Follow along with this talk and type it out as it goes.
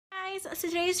guys, so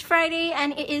today is Friday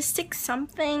and it is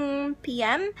 6-something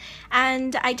p.m.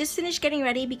 and I just finished getting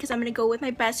ready because I'm gonna go with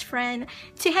my best friend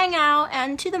to hang out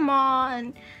and to the mall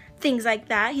and things like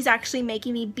that. He's actually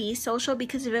making me be social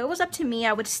because if it was up to me,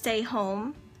 I would stay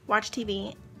home, watch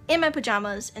TV in my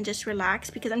pajamas and just relax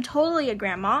because I'm totally a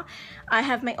grandma. I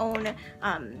have my own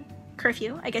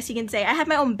curfew, I guess you can say. I have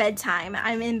my own bedtime.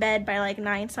 I'm in bed by like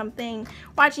 9-something,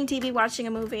 watching TV, watching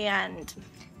a movie and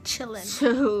chilling.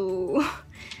 So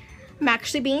I'm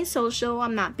actually being social.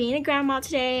 I'm not being a grandma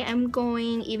today. I'm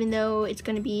going even though it's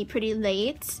gonna be pretty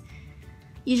late.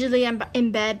 Usually I'm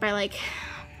in bed by like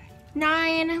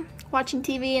 9 watching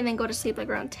TV and then go to sleep like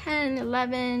around 10,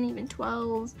 11, even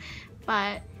 12.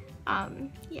 But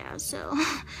yeah, so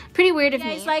pretty weird of me.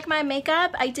 You guys like my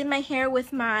makeup? I did my hair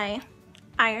with my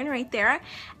iron right there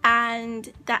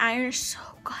and the iron is so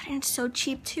good and it's so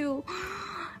cheap too.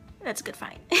 That's a good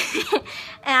find.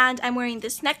 And I'm wearing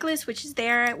this necklace which is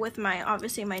there with my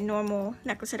obviously my normal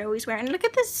necklace that I always wear, and look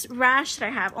at this rash that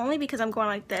I have only because I'm going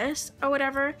like this or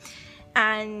whatever.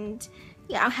 And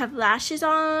yeah, I have lashes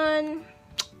on.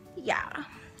 Yeah,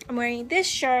 I'm wearing this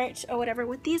shirt or whatever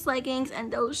with these leggings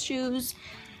and those shoes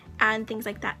and things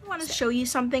like that. I want to show you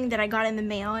something that I got in the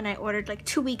mail and I ordered like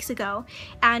 2 weeks ago,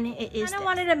 and it is I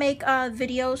wanted to make a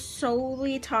video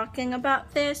solely talking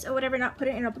about this or whatever, not put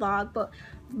it in a blog, but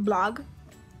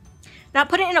not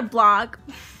put it in a vlog,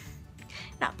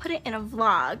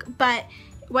 but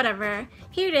whatever.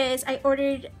 Here it is. I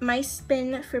ordered my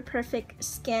Spin for Perfect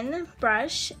Skin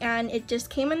brush and it just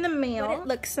came in the mail. What it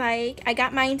looks like, I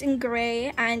got mine in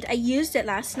gray and I used it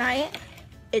last night.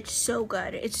 It's so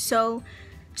good. It's so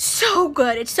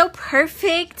good. It's so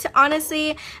perfect.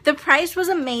 Honestly, the price was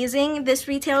amazing. This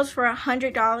retails for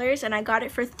 $100 and I got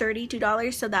it for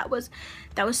 $32, so that was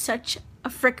such a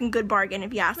freaking good bargain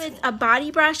if you ask me. With a body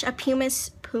brush, a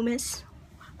Pumice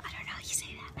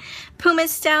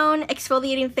Stone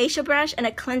exfoliating facial brush and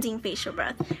a cleansing facial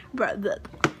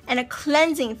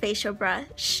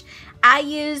brush. I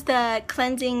used the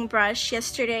cleansing brush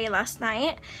last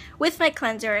night with my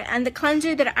cleanser, and the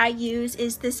cleanser that I use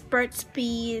is this Burt's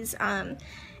Bees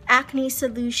Acne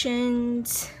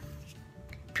Solutions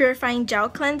Purifying Gel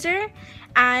Cleanser.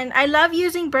 And I love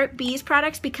using Burt's Bees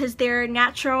products because they're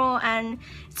natural and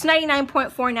it's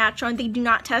 99.4 natural and they do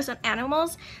not test on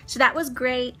animals, so that was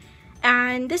great.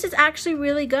 And this is actually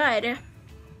really good.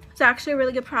 It's actually a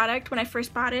really good product. When I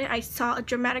first bought it, I saw a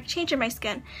dramatic change in my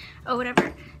skin or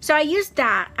whatever. So I used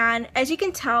that, and as you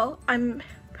can tell, I'm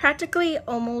practically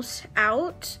almost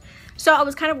out. So I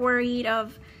was kind of worried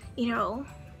of, you know,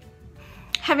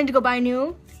 having to go buy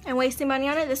new and wasting money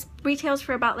on it. This retails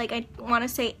for about like, I want to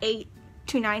say $8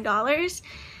 to $9.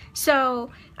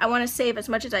 So I want to save as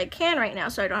much as I can right now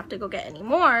so I don't have to go get any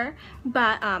more,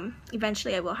 but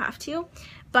eventually I will have to.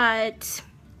 But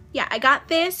yeah, I got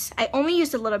this. I only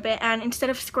used a little bit, and instead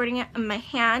of squirting it on my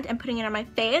hand and putting it on my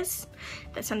face,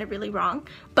 that sounded really wrong,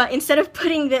 but instead of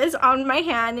putting this on my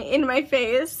hand on my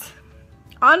face,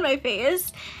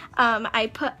 I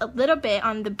put a little bit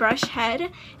on the brush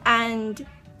head and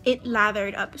it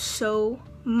lathered up so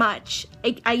much.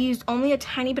 I used only a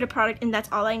tiny bit of product and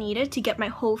that's all I needed to get my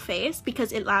whole face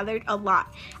because it lathered a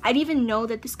lot. I didn't even know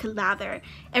that this could lather.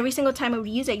 Every single time I would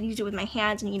use it, I'd use it with my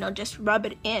hands and, you know, just rub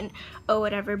it in or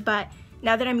whatever. But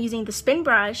now that I'm using the spin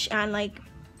brush and like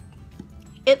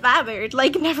it lathered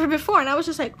like never before, and I was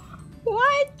just like,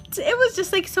 what? It was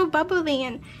just like so bubbly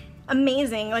and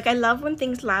amazing. Like I love when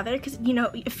things lather because, you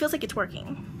know, it feels like it's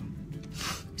working.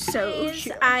 So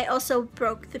I also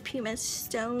broke the Pumice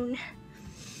Stone.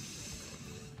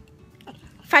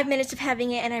 5 minutes of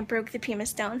having it and I broke the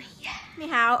Pumice Stone. Yeah.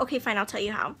 How? Okay, fine, I'll tell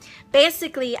you how.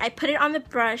 Basically, I put it on the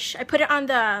brush, I put it on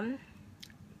the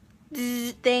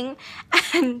thing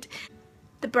and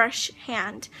the brush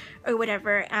hand or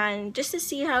whatever, and just to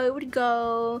see how it would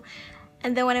go.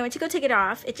 And then when I went to go take it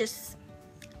off, it just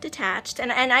detached,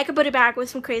 and I could put it back with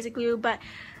some crazy glue, but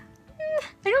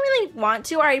I don't really want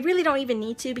to, or I really don't even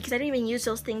need to because I don't even use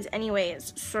those things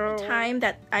anyways. So the time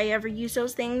that I ever use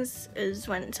those things is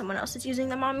when someone else is using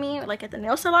them on me, like at the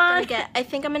nail salon. I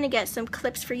think I'm gonna get some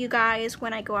clips for you guys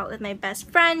when I go out with my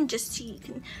best friend, just so you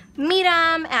can meet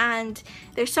him, and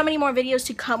there's so many more videos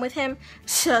to come with him,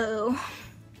 so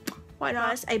why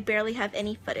not? I barely have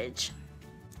any footage.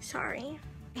 Sorry.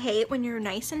 I hate when you're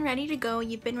nice and ready to go,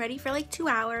 you've been ready for like 2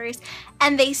 hours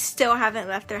and they still haven't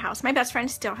left their house. My best friend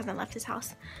still hasn't left his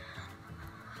house.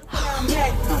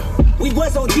 We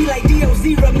was OG like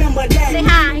DOC, remember that? Say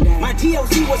hi. My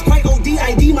TOC was quite OD,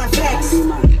 ID my facts.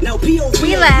 Now POV.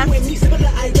 We left at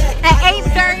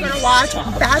 8:30. We're gonna watch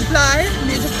Bad Blood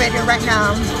music video right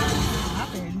now.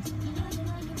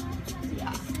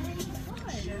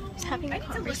 Just having a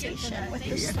conversation with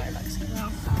the Starbucks girl.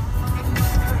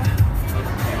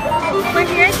 We're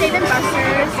here at Dave &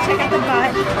 Buster's. Check out the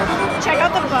butt. Check out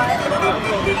the butt.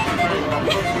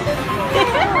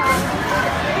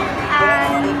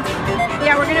 And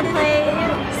yeah, we're gonna play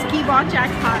skee ball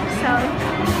jackpot. So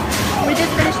we just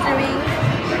finished doing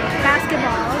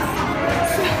basketballs.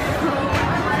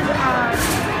 So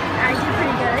I did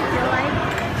pretty good, I feel like.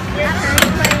 Currently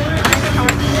playing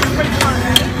with Connor.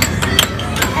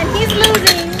 And he's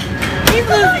losing. He's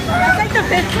losing. That's like the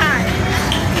 5th time.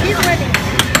 He's winning.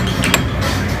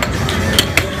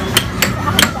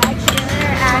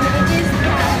 And it is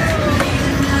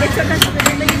it took us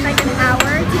literally like an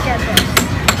hour to get this.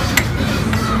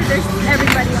 There's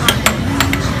everybody on it.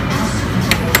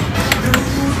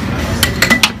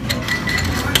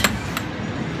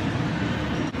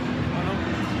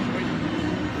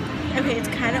 Okay, it's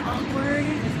kind of awkward.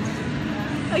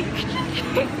 Oh, you can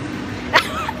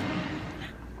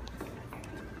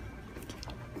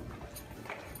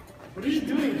What are you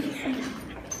doing?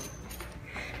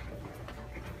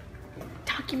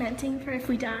 Documenting for if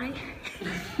we die.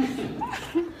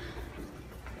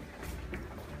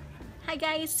 Hi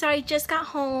guys, so I just got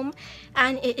home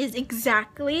and it is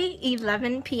exactly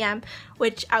 11 p.m.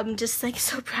 which I'm just like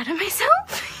so proud of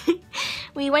myself.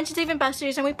 We went to Dave &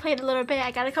 Buster's and we played a little bit.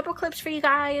 I got a couple clips for you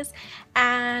guys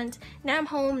and now I'm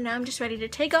home. Now I'm just ready to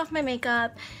take off my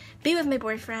makeup, be with my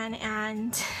boyfriend,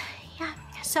 and yeah.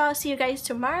 So I'll see you guys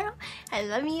tomorrow. I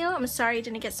love you. I'm sorry I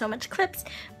didn't get so much clips,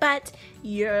 but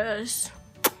yes.